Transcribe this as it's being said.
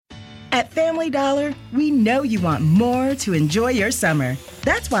At Family Dollar, we know you want more to enjoy your summer.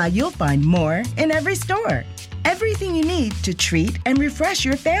 That's why you'll find more in every store. Everything you need to treat and refresh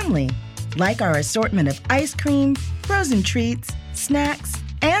your family, like our assortment of ice cream, frozen treats, snacks,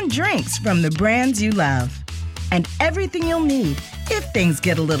 and drinks from the brands you love. And everything you'll need if things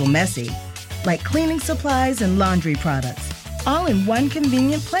get a little messy, like cleaning supplies and laundry products, all in one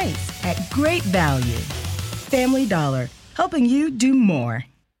convenient place at great value. Family Dollar, helping you do more.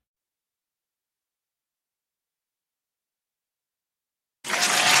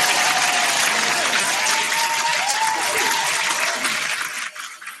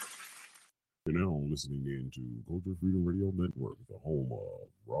 You're now listening in to Culture Freedom Radio Network, the home of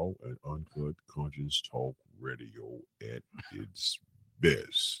raw and uncut conscious talk radio at its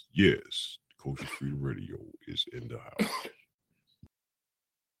best. Yes, Culture Freedom Radio is in the house.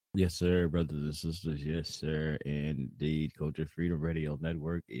 Yes, sir, brothers and sisters. Yes, sir. Indeed, Culture Freedom Radio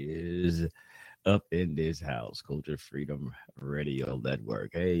Network is up in this house. Culture Freedom Radio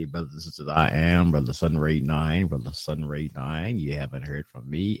Network. Hey, brothers and sisters, I am Brother Sunray 9. Brother Sunray 9. You haven't heard from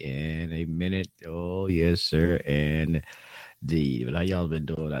me in a minute. Oh, yes, sir. And but how y'all been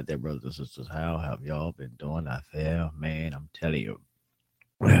doing out there, brothers and sisters? How have y'all been doing out there? Man, I'm telling you.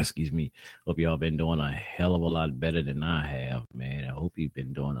 Excuse me. Hope y'all been doing a hell of a lot better than I have, man. I hope you've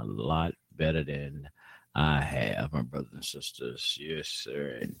been doing a lot better than I have, my brothers and sisters. Yes,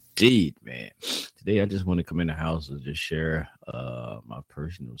 sir. Indeed, man. Today, I just want to come in the house and just share my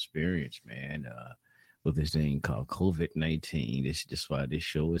personal experience, man, with this thing called COVID-19. This is why this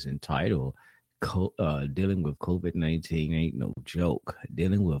show is entitled Dealing with COVID-19 Ain't No Joke.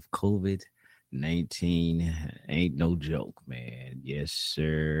 Dealing with COVID-19 ain't no joke, man. Yes,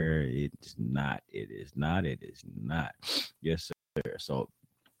 sir. It's not. It is not. It is not. Yes, sir. So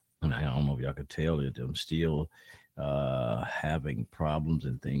I don't know if y'all can tell that I'm still having problems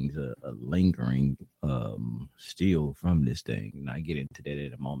and things lingering still from this thing. And I get into that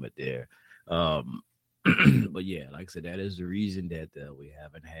in a moment there. But yeah, like I said, that is the reason that we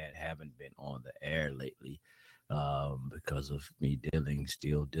haven't been on the air lately. Because of me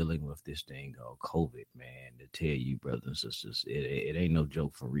still dealing with this thing called COVID, man. To tell you, brothers and sisters, it ain't no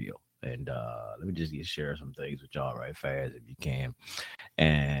joke for real. And let me just share some things with y'all right fast if you can.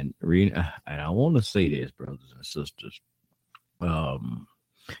 And I want to say this, brothers and sisters. When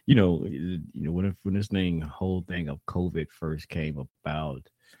this whole thing of COVID first came about,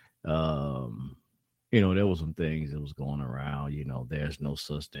 there was some things that was going around. There's no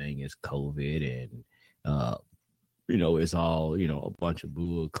such thing as COVID, and it's all, a bunch of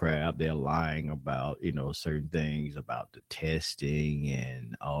bull crap. They're lying about, certain things about the testing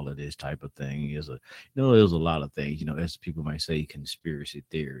and all of this type of thing. There's a lot of things, as people might say, conspiracy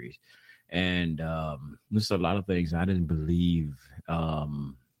theories. And there's a lot of things I didn't believe. I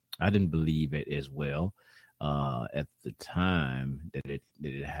didn't believe it as well at the time that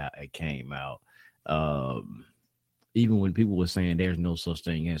it came out. Even when people were saying there's no such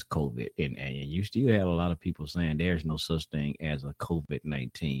thing as COVID, and you still have a lot of people saying there's no such thing as a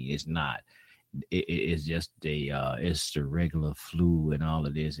COVID-19. It's not. It's just it's the regular flu and all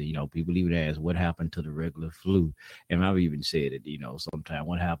of this. And, people even ask what happened to the regular flu. And I've even said it, sometime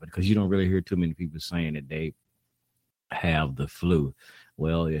what happened, because you don't really hear too many people saying that they have the flu.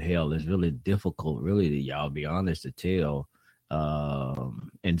 Well, hell, it's really difficult, really, to y'all be honest, to tell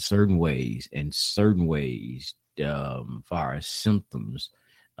in certain ways, far as symptoms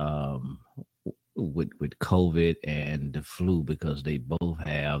with COVID and the flu, because they both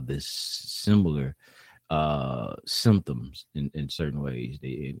have this similar symptoms in certain ways.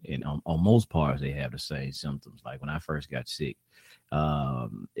 On most parts, they have the same symptoms. Like when I first got sick,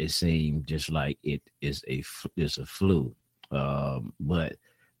 it seemed just like it's a flu, but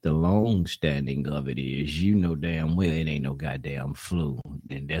the long standing of it is, damn well it ain't no goddamn flu.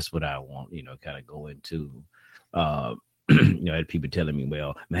 And that's what I want, kind of go into. I had people telling me,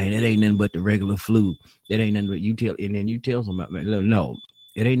 well, man, it ain't nothing but the regular flu. It ain't nothing but and then you tell somebody, no,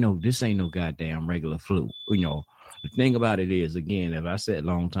 this ain't no goddamn regular flu. The thing about it is, again, as I said a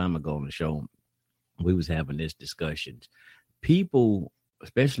long time ago on the show, we was having this discussions. People,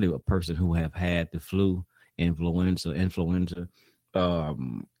 especially a person who have had the flu, influenza,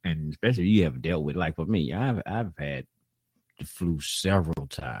 and especially you have dealt with, like for me, I've had the flu several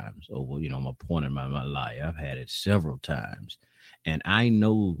times over, my point in my life. I've had it several times, and I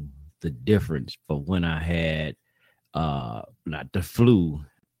know the difference for when I had not the flu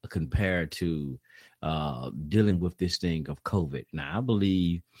compared to dealing with this thing of COVID. Now, I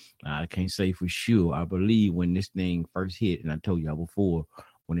believe, I can't say for sure, I believe when this thing first hit, and I told y'all before,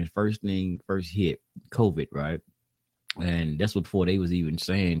 when this first hit, COVID, right? And that's before they was even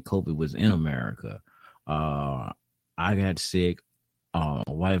saying COVID was in America. I got sick. My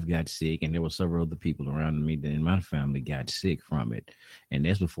wife got sick, and there were several other people around me in my family got sick from it. And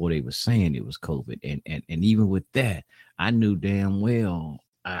that's before they were saying it was COVID. And even with that, I knew damn well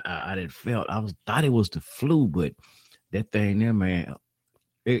I did felt thought it was the flu, but that thing there, man,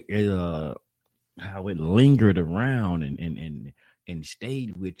 it how it lingered around and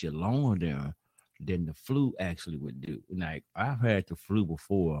stayed with you longer than the flu actually would do. Like I've had the flu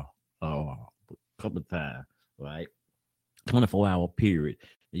before, a couple of times, right? 24-hour period.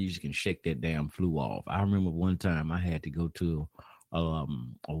 You just can shake that damn flu off. I remember one time I had to go to a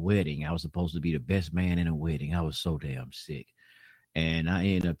wedding. I was supposed to be the best man in a wedding. I was so damn sick. And I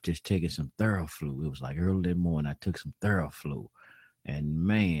ended up just taking some Theraflu. It was like early that morning. I took some Theraflu. And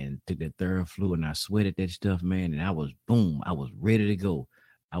man, took that Theraflu and I sweated that stuff, man. And I was ready to go.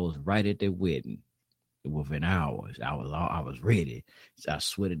 I was right at that wedding within hours. I was ready. So I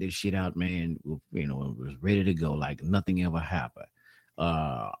sweated this shit out, man. You know, it was ready to go, like nothing ever happened.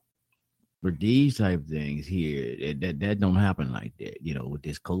 For these type of things here, that don't happen like that. You know, with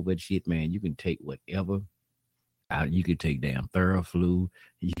this COVID shit, man, you can take whatever. You could take damn Theraflu.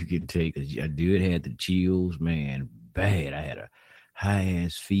 You could take a dude had the chills, man, bad. I had a high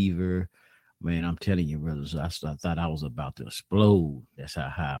ass fever, man. I'm telling you, brothers, I thought I was about to explode. That's how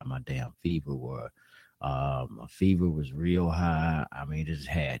high my damn fever was. My fever was real high. I mean, just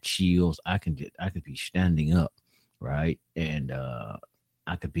had chills. I could be standing up, right, and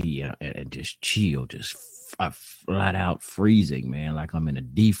I could be and just chill, just flat out freezing, man, like I'm in a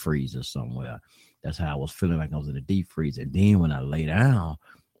deep freezer somewhere. That's how I was feeling, like I was in a deep freezer. And then when I lay down,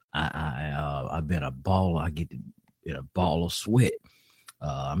 I bet a ball. I get in a ball of sweat.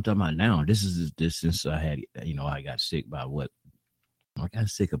 I'm talking about now. This since I had, you know, I got sick by what? I got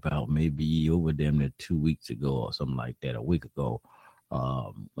sick about maybe over them 2 weeks ago or something like that, a week ago,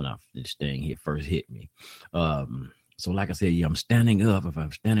 when this thing here first hit me. So like I said, yeah, I'm standing up. If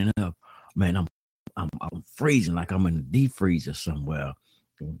I'm standing up, man, I'm freezing like I'm in a deep freezer somewhere.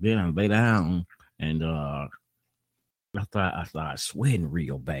 Then I lay down and I started sweating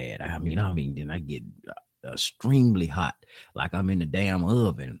real bad. I mean, then I get extremely hot, like I'm in the damn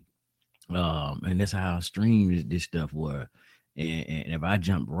oven. And that's how extreme this stuff was. And if I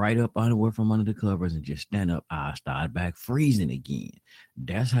jump right up from under the covers and just stand up, I start back freezing again.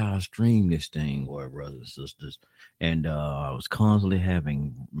 That's how extreme this thing was, brothers and sisters. And I was constantly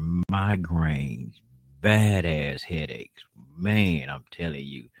having migraines, badass headaches. Man, I'm telling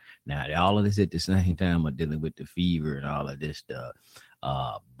you. Now, all of this at the same time, I'm dealing with the fever and all of this stuff.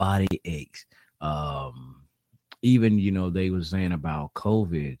 Body aches. Even, you know, they were saying about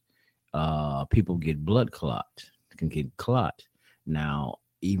COVID, people get blood clots, can get clot. Now,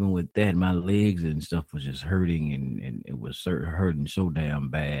 even with that, my legs and stuff was just hurting, and it was hurting so damn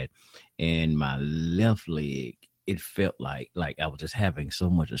bad. And my left leg, it felt like I was just having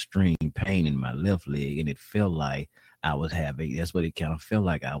so much extreme pain in my left leg, and it felt like I was having, that's what it kind of felt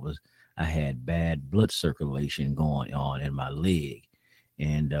like. I had bad blood circulation going on in my leg.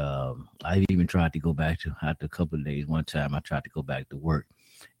 And I even tried to go back to, after a couple of days, one time I tried to go back to work,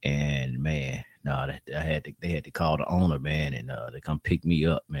 and man, no, they had to call the owner, man, and they come pick me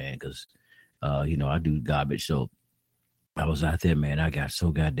up, man, because you know, I do garbage. So I was out there, man. I got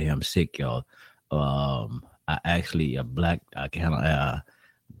so goddamn sick, y'all. I actually I kind of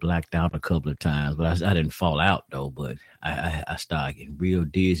blacked out a couple of times, but I didn't fall out though. But I started getting real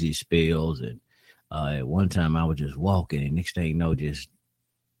dizzy spells, and at one time I was just walking, and next thing you know, just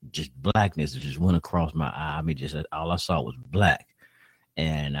blackness just went across my eye. I mean, just all I saw was black,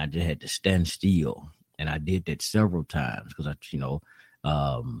 and I just had to stand still. And I did that several times because so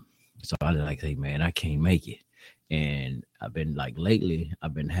I was like, hey man, I can't make it. And I've been like lately,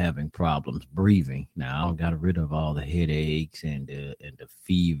 I've been having problems breathing. Now I got rid of all the headaches and the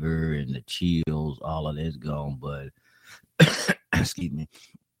fever and the chills, all of that's gone. But excuse me,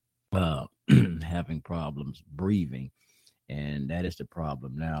 having problems breathing, and that is the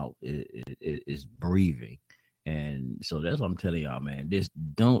problem now. Is breathing. And so that's what I'm telling y'all, man. This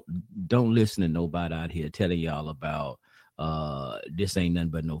don't listen to nobody out here telling y'all about this ain't nothing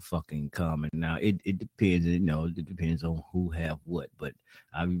but no fucking common. Now it depends, you know, it depends on who have what. But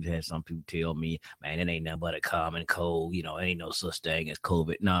I've had some people tell me, man, it ain't nothing but a common cold, you know, ain't no such thing as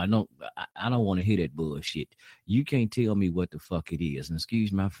COVID. No, I don't want to hear that bullshit. You can't tell me what the fuck it is. And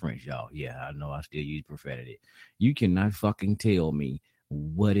excuse my French, y'all. Yeah, I know I still use profanity. You cannot fucking tell me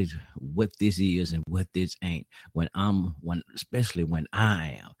what this is and what this ain't, especially when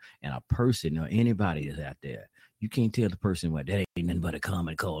I am, and a person or anybody is out there. You can't tell the person what that ain't nothing but a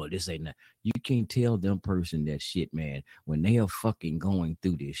common cold or this ain't that. You can't tell them person that shit, man. When they are fucking going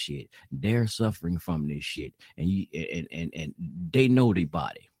through this shit, they're suffering from this shit, and and they know their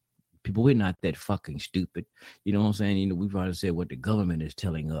body. People, we're not that fucking stupid. You know what I'm saying? You know, we've already said what the government is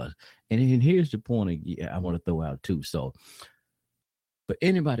telling us. And here's the point I want to throw out too. So for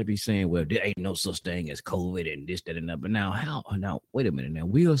anybody to be saying, well, there ain't no such thing as COVID and this, that, and that. But now, wait a minute. Now,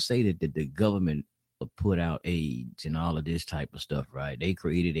 we'll say that the government put out AIDS and all of this type of stuff, right? They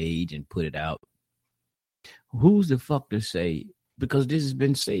created AIDS and put it out. Who's the fuck to say? Because this has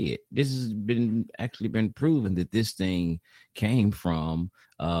been said. This has been actually been proven that this thing came from,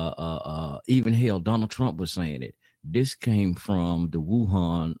 even hell, Donald Trump was saying it. This came from the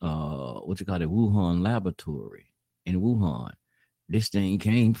Wuhan, the Wuhan laboratory in Wuhan. This thing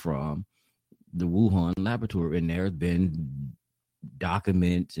came from the Wuhan laboratory, and there have been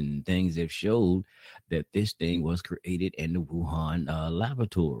documents and things that showed that this thing was created in the Wuhan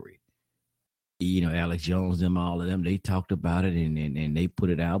laboratory. You know, Alex Jones, them, all of them, they talked about it and they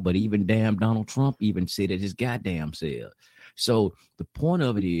put it out. But even damn Donald Trump even said it his goddamn self. So the point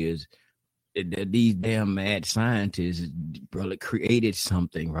of it is that these damn mad scientists probably created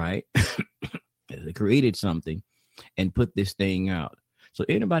something, right? They created something and put this thing out. So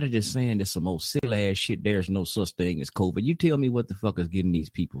anybody just saying this some old silly ass shit, there's no such thing as COVID. You tell me what the fuck is getting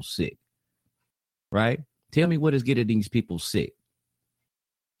these people sick, right? Tell me what is getting these people sick.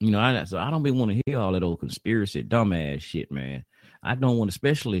 You know, I don't even want to hear all that old conspiracy, dumbass shit, man. I don't want,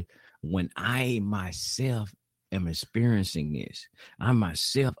 especially when I myself am experiencing this. I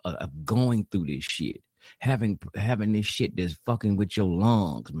myself are going through this shit, having this shit that's fucking with your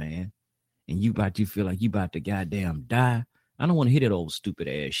lungs, man. And you feel like you about to goddamn die. I don't want to hear that old stupid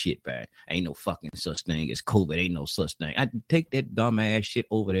ass shit back. Ain't no fucking such thing as COVID. Ain't no such thing. I take that dumb ass shit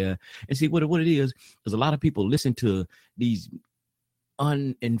over there and see what it is. Because a lot of people listen to these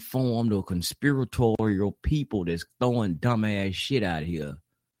uninformed or conspiratorial people that's throwing dumbass shit out here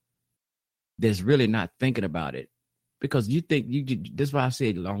that's really not thinking about it. Because you think that's why I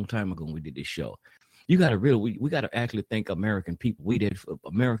said a long time ago when we did this show. You gotta really we gotta actually think American people,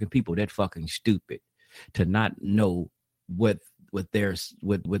 American people that fucking stupid to not know what they're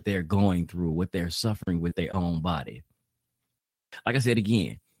going through, what they're suffering with their own body. Like I said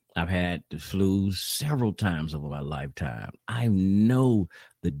again, I've had the flu several times over my lifetime. I know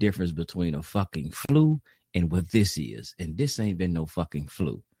the difference between a fucking flu and what this is. And this ain't been no fucking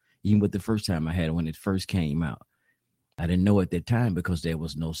flu. Even with the first time I had it when it first came out. I didn't know at that time because they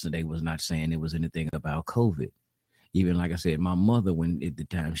was not saying there was anything about COVID. Even like I said, my mother, when at the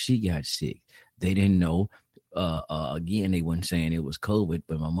time she got sick, they didn't know. Again, they weren't saying it was COVID,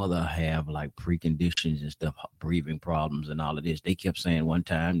 but my mother have like preconditions and stuff, breathing problems and all of this. They kept saying one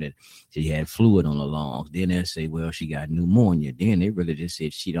time that she had fluid on the lungs. Then they say, well, she got pneumonia. Then they really just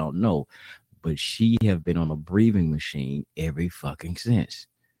said she don't know, but she have been on a breathing machine every fucking since.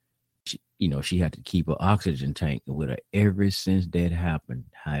 She had to keep an oxygen tank with her ever since that happened.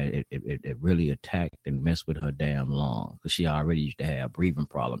 How it really attacked and messed with her damn lungs because she already used to have breathing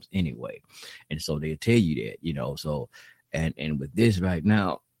problems anyway. And so they tell you that, so, and with this right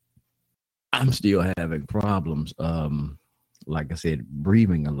now, I'm still having problems. Like I said,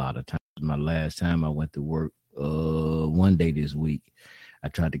 breathing a lot of times. My last time I went to work, one day this week, I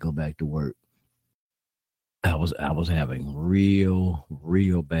tried to go back to work. I was having real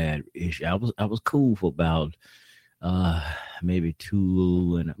bad issue. I was cool for about maybe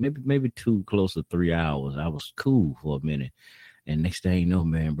two close to 3 hours. I was cool for a minute, and next thing you know,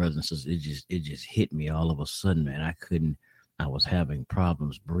 man, brothers and sisters, it just hit me all of a sudden, man. I was having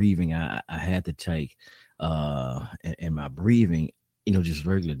problems breathing. I had to take and my breathing, just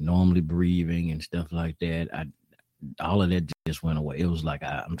regular normally breathing and stuff like that. All of that just went away. It was like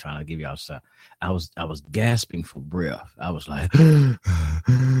I'm trying to give y'all some. I was gasping for breath. I was like,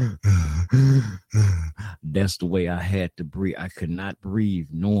 that's the way I had to breathe. I could not breathe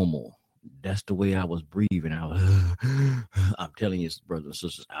normal. That's the way I was breathing. I'm telling you, brothers and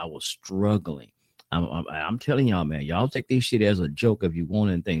sisters, I was struggling. I'm telling y'all, man. Y'all take this shit as a joke if you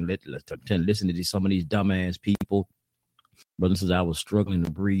want anything. Listen to some of these dumbass people. Brothers and sisters, I was struggling to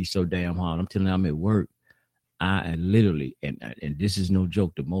breathe so damn hard. I'm telling you, I'm at work. I literally, and this is no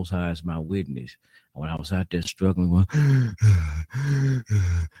joke, the Most High is my witness. When I was out there struggling,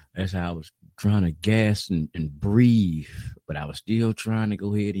 that's how I was trying to gas and breathe, but I was still trying to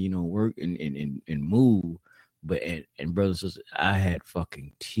go ahead and, work and move. But, and brothers and sisters, I had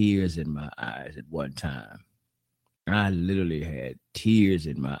fucking tears in my eyes at one time. I literally had tears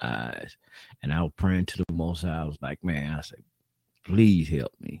in my eyes, and I was praying to the Most High. I was like, man, I said, please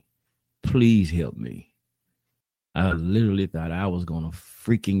help me. Please help me. I literally thought I was gonna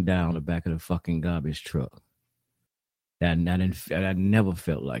freaking down the back of the fucking garbage truck. I never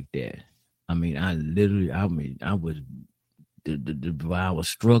felt like that. I mean, I was, while I was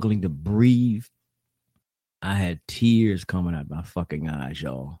struggling to breathe, I had tears coming out my fucking eyes,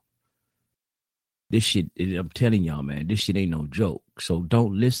 y'all. This shit, I'm telling y'all, man, this shit ain't no joke. So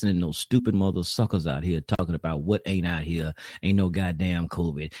don't listen to no stupid mother suckers out here talking about what ain't out here. Ain't no goddamn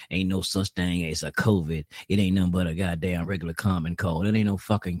COVID. Ain't no such thing as a COVID. It ain't nothing but a goddamn regular common cold. It ain't no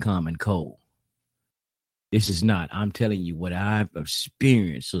fucking common cold. This is not. I'm telling you what I've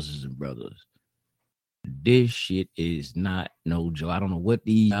experienced, sisters and brothers. This shit is not no joke. I don't know what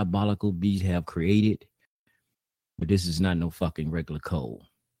these diabolical beasts have created, but this is not no fucking regular cold.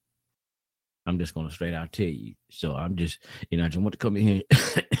 I'm just gonna straight out tell you. So I'm just, I just want to come in here.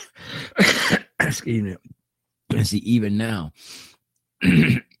 Excuse me. And see, even now,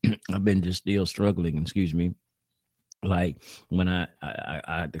 I've been just still struggling. Excuse me. Like when I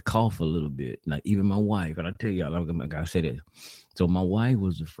had to cough a little bit. Like even my wife, and I tell y'all, like I said it. So my wife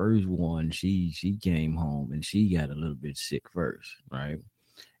was the first one. She came home and she got a little bit sick first, right?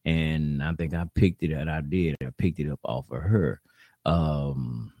 And I think I picked it up. I picked it up off of her.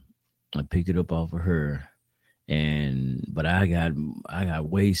 I picked it up off of her, but I got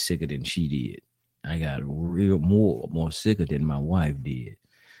way sicker than she did. I got real more sicker than my wife did.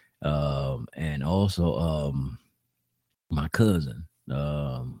 And also my cousin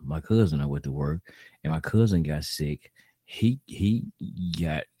I went to work, and my cousin got sick. He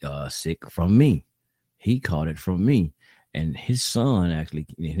got sick from me. He caught it from me. And his son,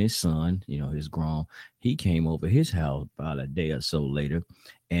 he's grown. He came over his house about a day or so later,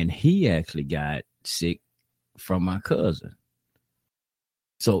 and he actually got sick from my cousin.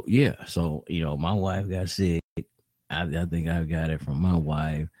 So, yeah. So, my wife got sick. I think I got it from my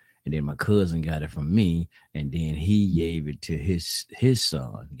wife, and then my cousin got it from me, and then he gave it to his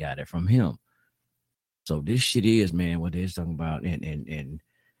son, got it from him. So this shit is, man, what they're talking about, and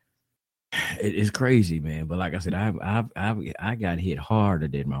it's crazy, man. But like I said, I got hit harder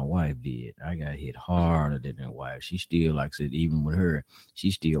than my wife did. I got hit harder than my wife. She still, like I said, even with her,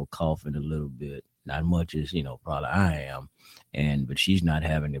 she's still coughing a little bit. Not much as, probably I am. But she's not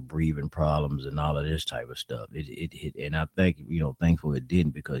having the breathing problems and all of this type of stuff. It hit, and I think, thankful it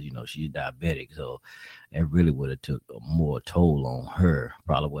didn't, because, she's diabetic. So it really would have took a more toll on her.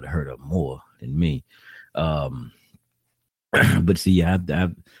 Probably would have hurt her more than me. But see, I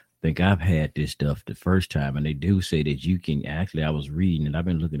think I've had this stuff the first time, and they do say that you can actually, I was reading, and I've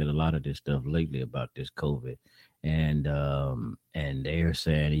been looking at a lot of this stuff lately about this COVID, and they're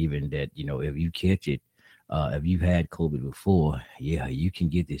saying even that, if you catch it, if you've had COVID before, yeah, you can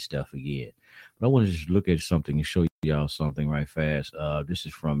get this stuff again. But I want to just look at something and show y'all something right fast. This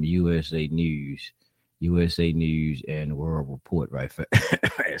is from USA News and World Report, right?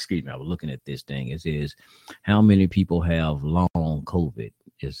 Excuse me, I was looking at this thing. It says, how many people have long COVID?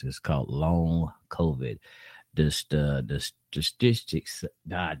 It's called long COVID. The statistics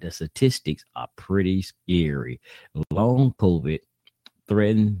are pretty scary. Long COVID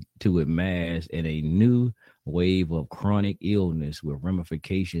threatened to amass in a new wave of chronic illness with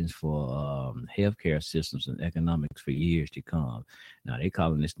ramifications for healthcare systems and economics for years to come. Now they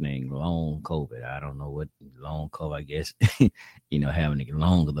calling this thing long COVID. I don't know what long COVID, I guess, having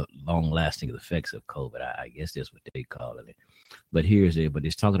long lasting effects of COVID. I guess that's what they calling it. But but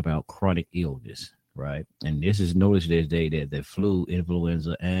it's talking about chronic illness, right? And this is noticed this day that the flu,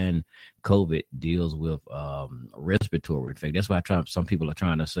 influenza, and COVID deals with respiratory infection. That's why some people are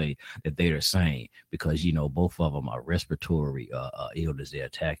trying to say that they're the same, because both of them are respiratory illness. They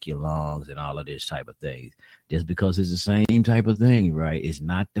attack your lungs and all of this type of things. Just because it's the same type of thing, right? It's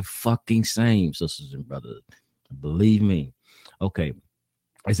not the fucking same, sisters and brothers. Believe me. Okay.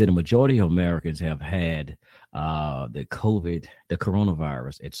 I said the majority of Americans have had the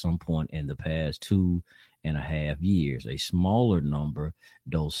coronavirus at some point in the past 2.5 years. A smaller number,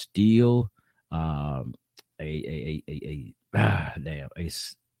 though, still a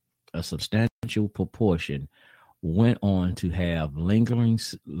substantial proportion went on to have lingering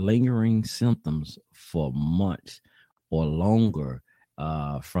symptoms for months or longer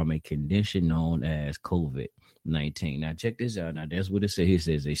from a condition known as COVID-19. Now, check this out. Now, that's what it says. It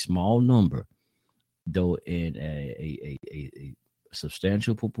says a small number, though in a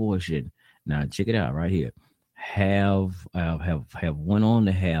substantial proportion. Now, check it out right here. Have went on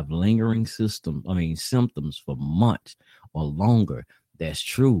to have lingering symptoms for months or longer. That's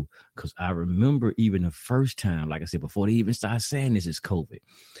true, because I remember even the first time, like I said, before they even started saying this is COVID,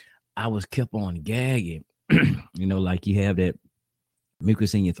 I was kept on gagging. Like you have that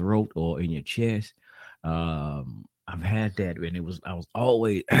mucus in your throat or in your chest. I've had that, and I was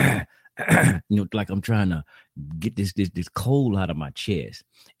always, like I'm trying to get this cold out of my chest,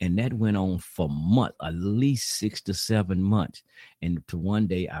 and that went on for months, at least 6 to 7 months, and to one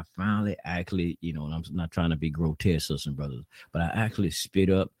day I finally actually, and I'm not trying to be grotesque, sisters and brothers, but I actually spit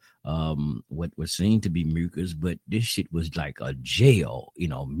up what seemed to be mucus, but this shit was like a gel.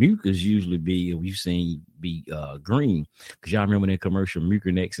 Mucus usually we've seen be green, because y'all remember that commercial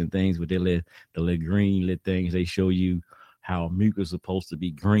Mucinex and things with the little green little things. They show you how mucus is supposed to be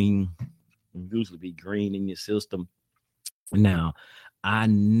green, usually be green in your system. Now, I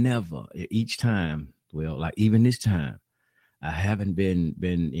never, each time, well, like even this time, I haven't been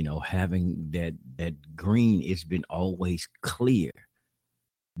having that green. It's been always clear.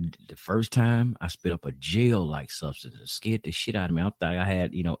 The first time I spit up a gel-like substance, it scared the shit out of me. I thought I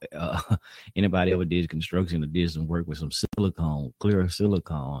had, anybody ever did construction or did some work with some silicone, clear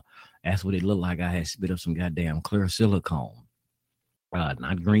silicone. That's what it looked like. I had spit up some goddamn clear silicone,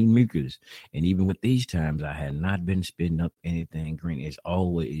 not green mucus. And even with these times, I had not been spitting up anything green. It's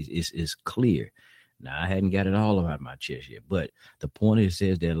always, it's clear. Now, I hadn't got it all out of my chest yet, but the point is,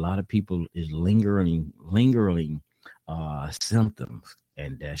 says that a lot of people is lingering symptoms.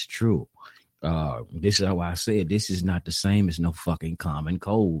 And that's true. This is how I said this is not the same as no fucking common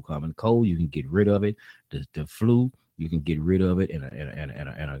cold. Common cold, you can get rid of it. The flu, you can get rid of it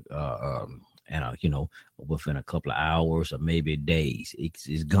within a couple of hours or maybe days.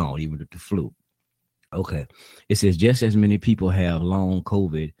 It's gone, even with the flu. Okay. It says just as many people have long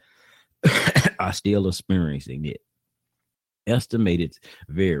COVID are still experiencing it. Estimated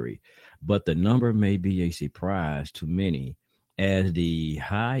vary, but the number may be a surprise to many, as the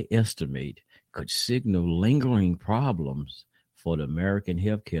high estimate could signal lingering problems for the American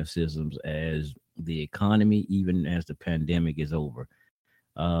healthcare systems as the economy, even as the pandemic is over.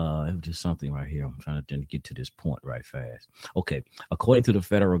 It was just something right here. I'm trying to get to this point right fast. Okay. According to the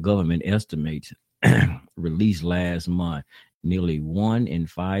federal government estimates released last month, nearly 1 in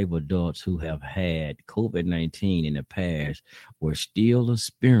 5 adults who have had COVID-19 in the past were still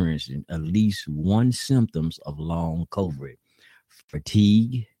experiencing at least one symptoms of long COVID.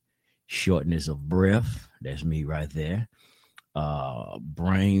 Fatigue, shortness of breath, that's me right there.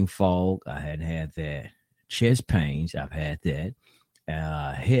 Brain fog, I hadn't had that. Chest pains, I've had that.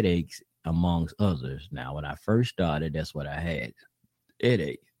 Headaches, amongst others. Now, when I first started, that's what I had.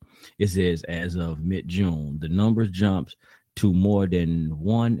 Headache. It says as of mid-June, the numbers jumped to more than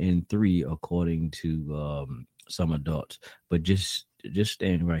 1 in 3, according to some adults. But just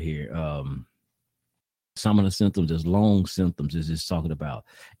stand right here. Some of the symptoms, as long symptoms, is just talking about.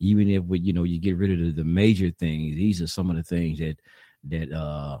 Even if you get rid of the major things, these are some of the things that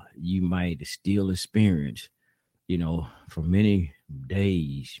you might still experience, for many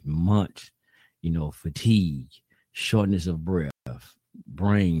days, months. Fatigue, shortness of breath,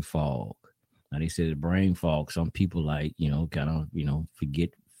 brain fog. Now they said brain fog, some people have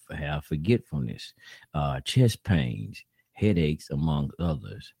forgetfulness, chest pains, headaches, among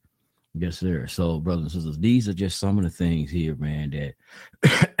others. Yes, sir. So, brothers and sisters, these are just some of the things here, man,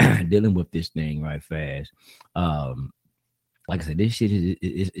 that dealing with this thing right fast. Like I said, this shit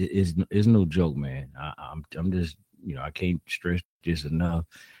is no joke, man. I'm just, I can't stress this enough.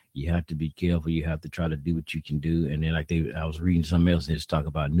 You have to be careful. You have to try to do what you can do. And then, I was reading something else that's talk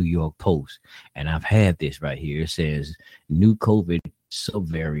about New York Post, and I've had this right here. It says new COVID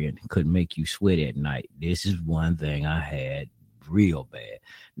subvariant could make you sweat at night. This is one thing I had real bad.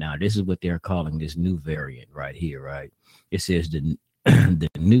 Now, this is what they're calling this new variant right here, right? It says the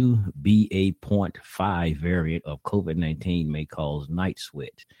new BA.5 variant of COVID-19 may cause night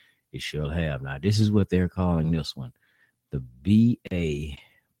sweat. It shall have. Now, this is what they're calling this one, the BA.5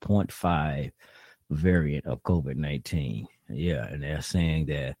 variant of COVID-19. Yeah, and they're saying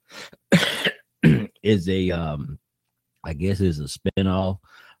that is a I guess is a spinoff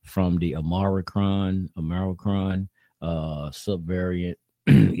from the Omicron subvariant.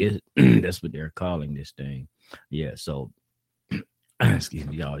 That's what they're calling this thing. Yeah, so excuse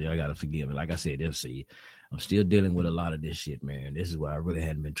me, y'all gotta forgive me. Like I said, let's see, I'm still dealing with a lot of this shit, man. This is why I really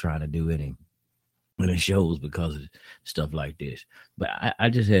hadn't been trying to do any shows, because of stuff like this. But I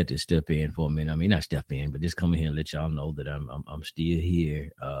just had to step in for a minute. I mean, not step in, but just come in here and let y'all know that I'm still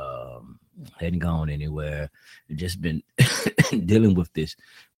here. Hadn't gone anywhere. Just been dealing with this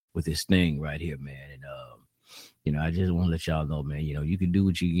thing right here, man. And I just want to let y'all know, man, you can do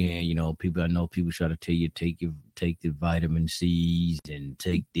what you can. I know people try to tell you, take the vitamin C's and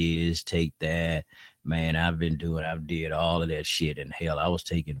take this, take that. Man, I've did all of that shit. And hell, I was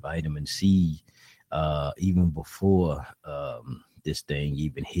taking vitamin C even before this thing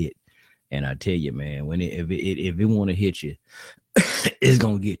even hit. And I tell you, man, when if it want to hit you, it's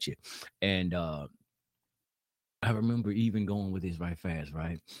gonna get you. And I remember even going with this right fast,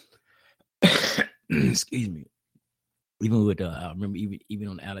 right? Excuse me. Even with I remember even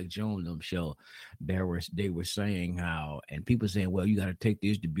on Alex Jones show, they were saying how, and people saying, well, you got to take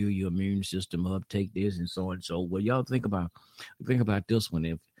this to build your immune system up, take this and so on. So, well, y'all think about this one.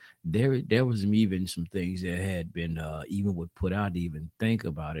 If there was even some things that had been even would put out to even think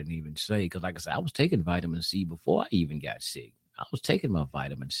about it and even say, because like I said, I was taking vitamin C before I even got sick. I was taking my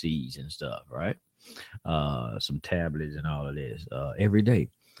vitamin C's and stuff, right? Some tablets and all of this every day.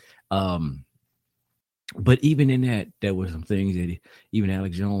 But even in that, there were some things that even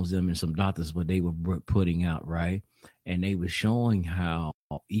Alex Jones, them and some doctors, what they were putting out, right? And they were showing how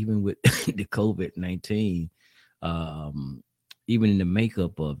even with the COVID-19, even in the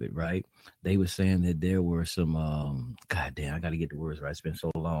makeup of it, right? They were saying that there were some, God damn, I got to get the words right. It's been so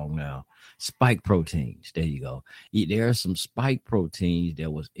long now. Spike proteins. There you go. There are some spike proteins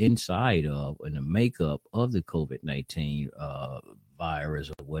that was inside of in the makeup of the COVID-19 virus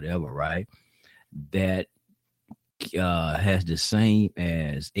or whatever, right? That has the same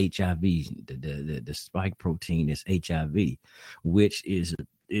as HIV, the spike protein is HIV, which is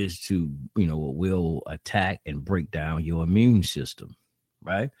to, will attack and break down your immune system,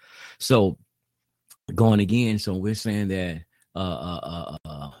 right? So going again, so we're saying that not,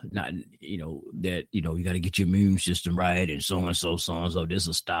 that, you got to get your immune system right and so and so, this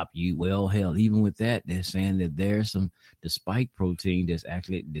will stop you. Well, hell, even with that, they're saying that there's the spike protein that's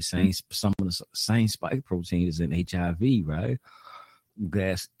actually some of the same spike protein is in HIV, right?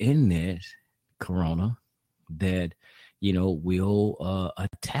 That's in that corona that, will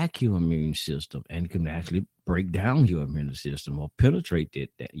attack your immune system and can actually break down your immune system or penetrate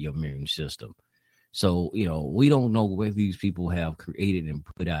your immune system. So, we don't know what these people have created and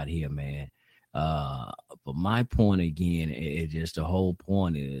put out here, man. But my point again is just the whole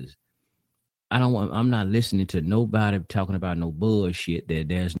point is I'm not listening to nobody talking about no bullshit that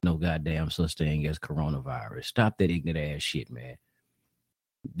there's no goddamn such thing as coronavirus. Stop that ignorant ass shit, man.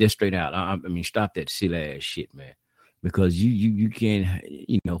 Just straight out. I mean, stop that silly ass shit, man. Because you can't,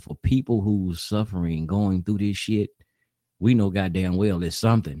 for people who's suffering, going through this shit, we know goddamn well it's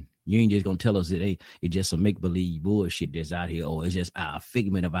something. You ain't just gonna tell us that it's just some make-believe bullshit that's out here, or it's just a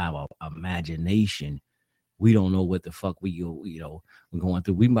figment of our imagination. We don't know what the fuck we're going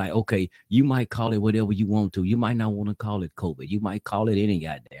through. You might call it whatever you want to. You might not want to call it COVID. You might call it any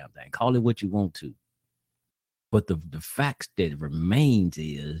goddamn thing. Call it what you want to. But the facts that remains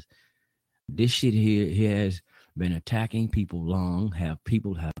is this shit here has been attacking people long.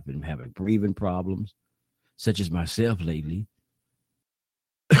 People have been having breathing problems, such as myself lately.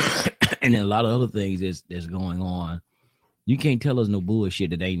 And a lot of other things that's going on. You can't tell us no bullshit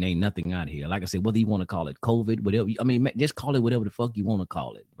that ain't nothing out here. Like I said, whether you want to call it COVID, whatever. Just call it whatever the fuck you want to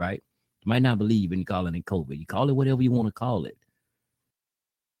call it, right? You might not believe in calling it COVID. You call it whatever you want to call it.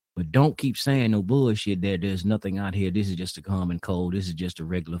 But don't keep saying no bullshit that there's nothing out here. This is just a common cold. This is just a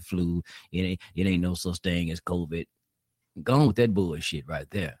regular flu. It ain't no such thing as COVID. Go on with that bullshit right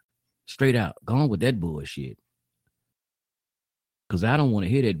there. Straight out. Go on with that bullshit. Because I don't want to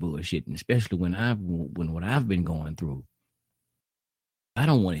hear that bullshit, and especially when what I've been going through. I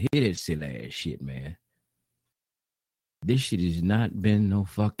don't want to hear that silly ass shit, man. This shit has not been no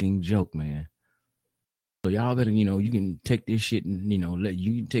fucking joke, man. So y'all better, you can take this shit and,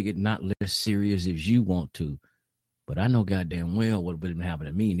 you can take it not less serious as you want to. But I know goddamn well what been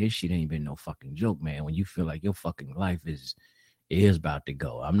happening to me, and this shit ain't been no fucking joke, man. When you feel like your fucking life is about to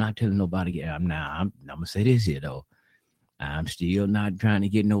go. I'm not telling nobody. I'm gonna say this here though. I'm still not trying to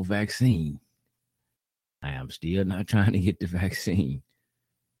get no vaccine. I am still not trying to get the vaccine.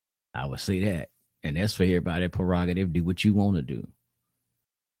 I would say that. And that's for everybody prerogative. Do what you want to do.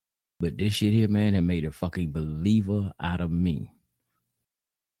 But this shit here, man, that made a fucking believer out of me.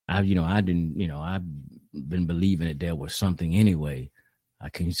 I've been believing that there was something anyway. I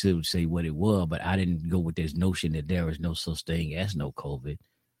can't still say what it was, but I didn't go with this notion that there is no such thing as no COVID.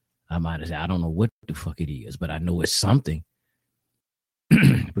 I might have said, I don't know what the fuck it is, but I know it's something.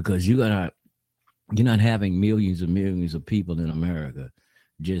 Because you're not having millions and millions of people in America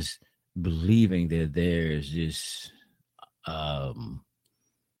just believing that there's just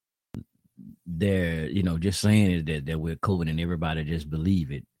just saying that we're COVID and everybody just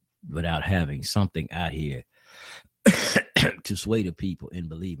believe it without having something out here to sway the people in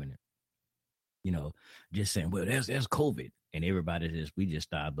believing it. Just saying, well, that's COVID, and everybody we just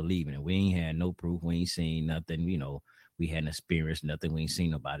started believing it. We ain't had no proof. We ain't seen nothing. We hadn't experienced nothing. We ain't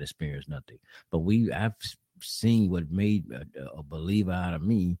seen nobody experience nothing. But I've seen what made a believer out of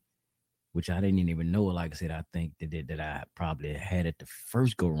me which I didn't even know. Like I said, I think that I probably had it the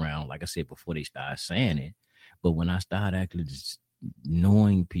first go round, like I said, before they started saying it. But when I started actually just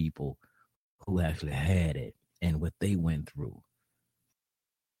knowing people who actually had it and what they went through,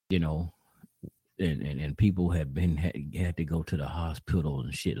 you know, and people had to go to the hospital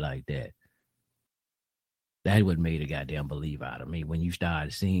and shit like that. That what made a goddamn believer out of me. When you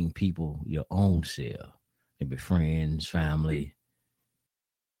start seeing people your own self, maybe friends, family,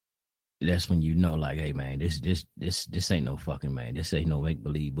 that's when you know, like, hey man, this ain't no fucking, man. This ain't no make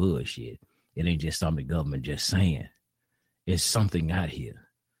believe bullshit. It ain't just something the government just saying. It's something out here.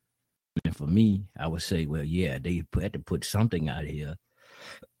 And for me, I would say, well, yeah, they had to put something out here.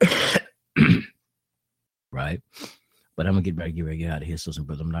 Right? But I'm gonna get out of here, sisters and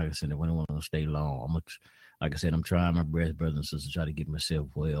brothers. I'm not gonna say that. I don't want to stay long. Like I said, I'm trying my best, brothers and sisters, to try to get myself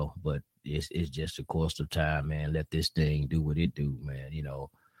well. But it's just a course of time, man. Let this thing do what it do, man. You know,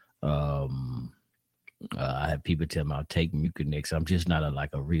 I have people tell me I'll take Mucinex. I'm just not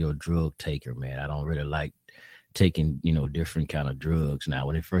a real drug taker, man. I don't really like taking, different kind of drugs. Now,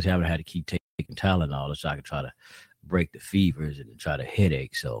 when it first happened, I had to keep taking Tylenol so I could try to break the fevers and try to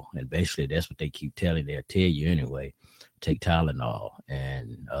headache. So, and basically that's what they keep telling. They'll tell you anyway, take Tylenol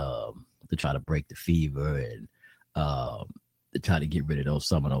and to try to break the fever and to try to get rid of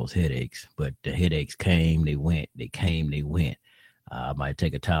some of those headaches. But the headaches came, they went, they came, they went. I might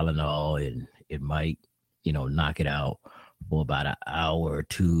take a Tylenol and it might, knock it out for about an hour or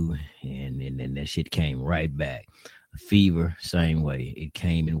two, and then that shit came right back. Fever, same way. It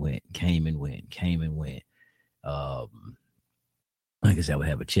came and went, came and went, came and went. Like I said, I would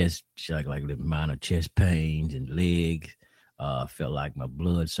have a chest, like the amount of chest pains and legs. Felt like my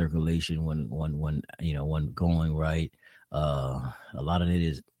blood circulation wasn't going right. A lot of it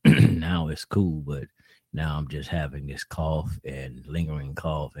is now it's cool, but now I'm just having this cough and lingering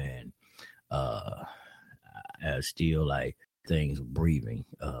cough, and I still like things breathing.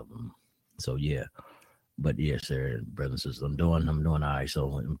 So yeah. But yes, sir, brothers and sisters, I'm doing all right.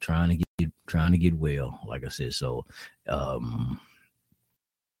 So I'm trying to get well, like I said. So I'm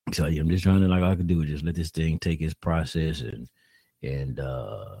just trying to, like I could do, just let this thing take its process and let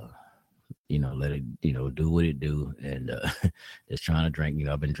it, do what it do, and just trying to drink.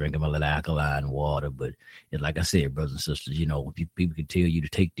 I've been drinking my little alkaline water, but like I said, brothers and sisters, people can tell you to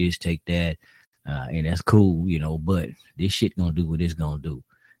take this, take that, and that's cool, but this shit gonna do what it's gonna do,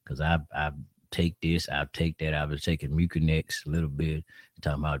 because I take this, I'll take that. I was taking Mucinex a little bit,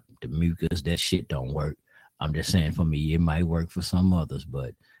 talking about the mucus. That shit don't work. I'm just saying, for me, it might work for some others,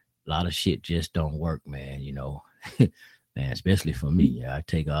 but a lot of shit just don't work, man. Man, especially for me. I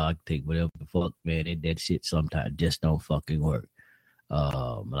take whatever the fuck, man. That shit sometimes just don't fucking work.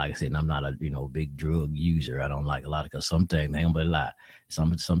 Like I said, I'm not a big drug user. I don't like a lot, because some things ain't but a lot.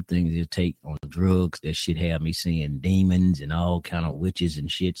 Some things you take on drugs, that shit have me seeing demons and all kind of witches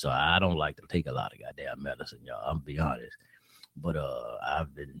and shit. So I don't like to take a lot of goddamn medicine, y'all. I'm be honest. But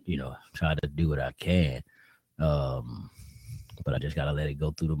I've been trying to do what I can. But I just gotta let it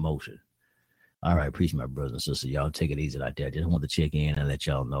go through the motion. All right, preach, my brothers and sisters. Y'all take it easy out there. I just want to check in and let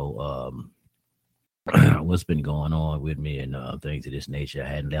y'all know what's been going on with me and things of this nature. I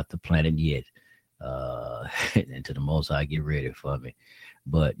hadn't left the planet yet. And to the most High get ready for me.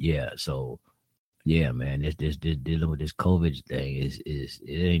 But yeah, so yeah, man, this dealing with this COVID thing is it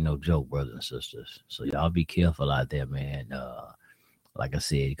ain't no joke, brothers and sisters. So y'all be careful out there, man. Like I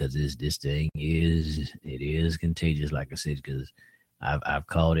said, because this thing is contagious. Like I said, because I've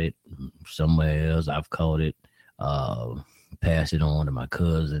caught it somewhere else. I've caught it. Passed it on to my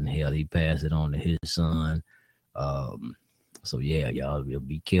cousin. Hell, he passed it on to his son. So yeah, y'all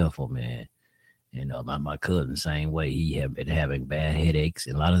be careful, man. And my cousin, same way. He had been having bad headaches,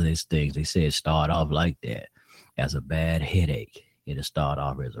 and a lot of these things, they say it start off like that, as a bad headache. It'll start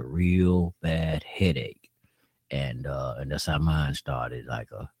off as a real bad headache, and that's how mine started.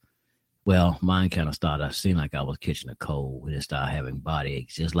 Mine kind of started. I seemed like I was catching a cold, and it started having body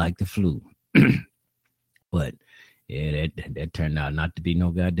aches, just like the flu. But yeah, that turned out not to be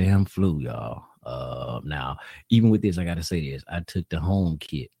no goddamn flu, y'all. Now, even with this, I got to say this. I took the home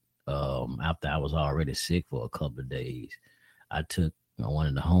kit after I was already sick for a couple of days. I took one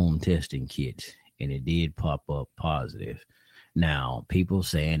of the home testing kits, and it did pop up positive. Now, people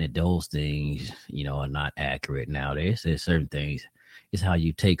saying that those things, are not accurate. Now, there's certain things. It's how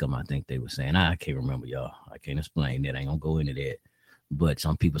you take them, I think they were saying. I can't remember, y'all. I can't explain that. I ain't going to go into that. But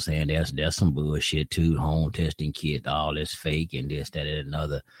some people saying there's some bullshit too. Home testing kit, all this fake and this, that, and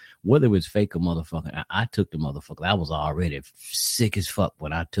another. Whether it was fake or motherfucker, I took the motherfucker. I was already sick as fuck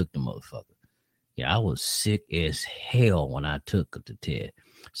when I took the motherfucker. Yeah, I was sick as hell when I took the test.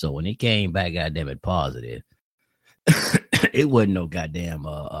 So when it came back, goddamn it, positive, it wasn't no goddamn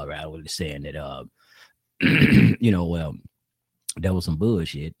I was saying that that was some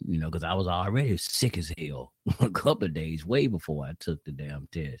bullshit, because I was already sick as hell a couple of days way before I took the damn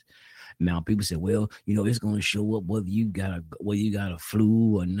test. Now people say, well, it's going to show up whether you got a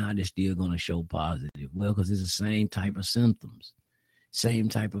flu or not. It's still going to show positive. Well, because it's the same type of symptoms, same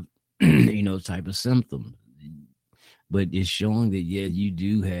type of type of symptoms, but it's showing that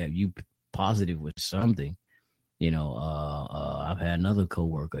you positive with something. I've had another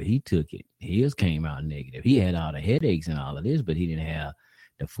coworker. He took it. His came out negative. He had all the headaches and all of this, but he didn't have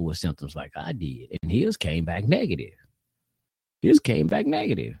the full symptoms like I did. And his came back negative.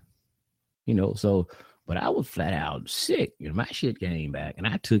 So, but I was flat out sick. My shit came back, and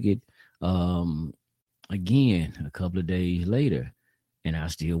I took it again a couple of days later, and I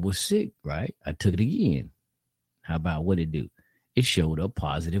still was sick. Right? I took it again. How about what it do? It showed up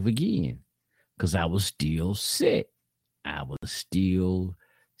positive again. Because I was still sick. So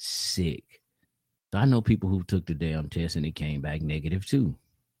I know people who took the damn test and it came back negative too.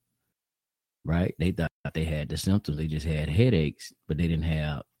 Right? They thought they had the symptoms. They just had headaches, but they didn't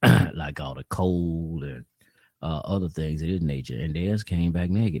have like all the cold and other things of this nature. And theirs came back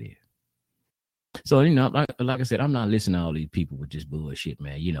negative. So, like I said, I'm not listening to all these people with this bullshit,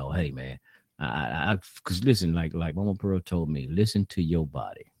 man. Hey, man, because listen, like Mama Pearl told me, listen to your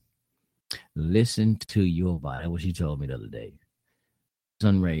body. Listen to your body. That's what she told me the other day.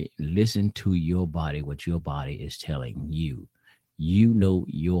 Sunray, listen to your body, what your body is telling you. You know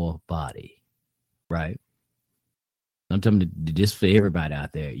your body, right? I'm telling you this for everybody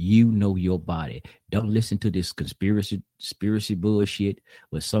out there. You know your body. Don't listen to this conspiracy bullshit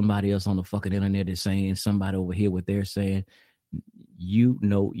with somebody else on the fucking internet is saying, somebody over here what they're saying. You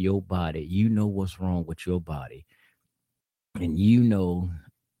know your body. You know what's wrong with your body. And you know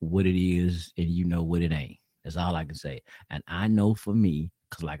what it is, and you know what it ain't. That's all I can say. And I know for me,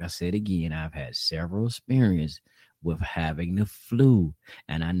 because like I said again, I've had several experiences with having the flu.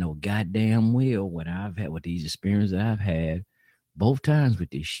 And I know goddamn well what I've had with these experiences that I've had both times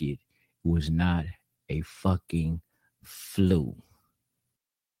with this shit was not a fucking flu.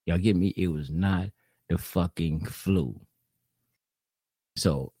 Y'all get me? It was not the fucking flu.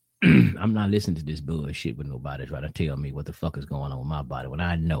 So I'm not listening to this bullshit with nobody trying to tell me what the fuck is going on with my body when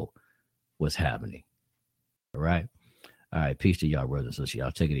I know what's happening. All right? All right, peace to y'all, brothers and sisters.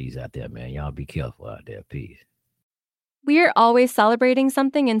 Y'all take it easy out there, man. Y'all be careful out there. Peace. We're always celebrating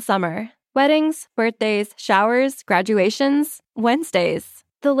something in summer. Weddings, birthdays, showers, graduations, Wednesdays.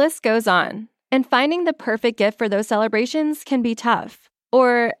 The list goes on. And finding the perfect gift for those celebrations can be tough.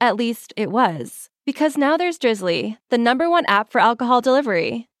 Or at least it was. Because now there's Drizzly, the #1 app for alcohol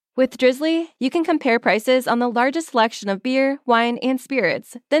delivery. With Drizzly, you can compare prices on the largest selection of beer, wine, and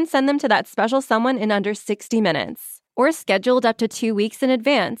spirits, then send them to that special someone in under 60 minutes. Or scheduled up to 2 weeks in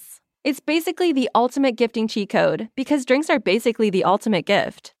advance. It's basically the ultimate gifting cheat code, because drinks are basically the ultimate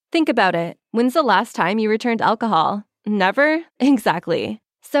gift. Think about it. When's the last time you returned alcohol? Never? Exactly.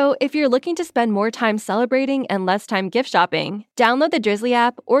 So if you're looking to spend more time celebrating and less time gift shopping, download the Drizzly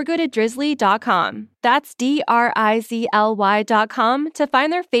app or go to drizzly.com. That's DRIZLY.com to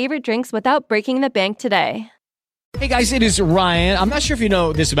find their favorite drinks without breaking the bank today. Hey guys, it is Ryan. I'm not sure if you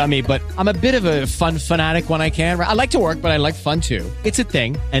know this about me, but I'm a bit of a fun fanatic when I can. I like to work, but I like fun too. It's a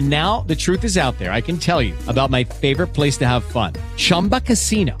thing. And now the truth is out there. I can tell you about my favorite place to have fun. Chumba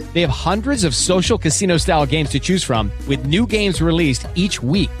Casino. They have hundreds of social casino style games to choose from with new games released each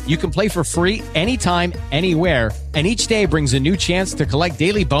week. You can play for free anytime, anywhere. And each day brings a new chance to collect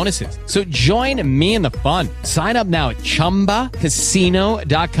daily bonuses. So join me in the fun. Sign up now at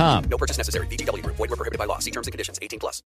ChumbaCasino.com. No purchase necessary. VGW Group. Void where prohibited by law. See terms and conditions. 18+.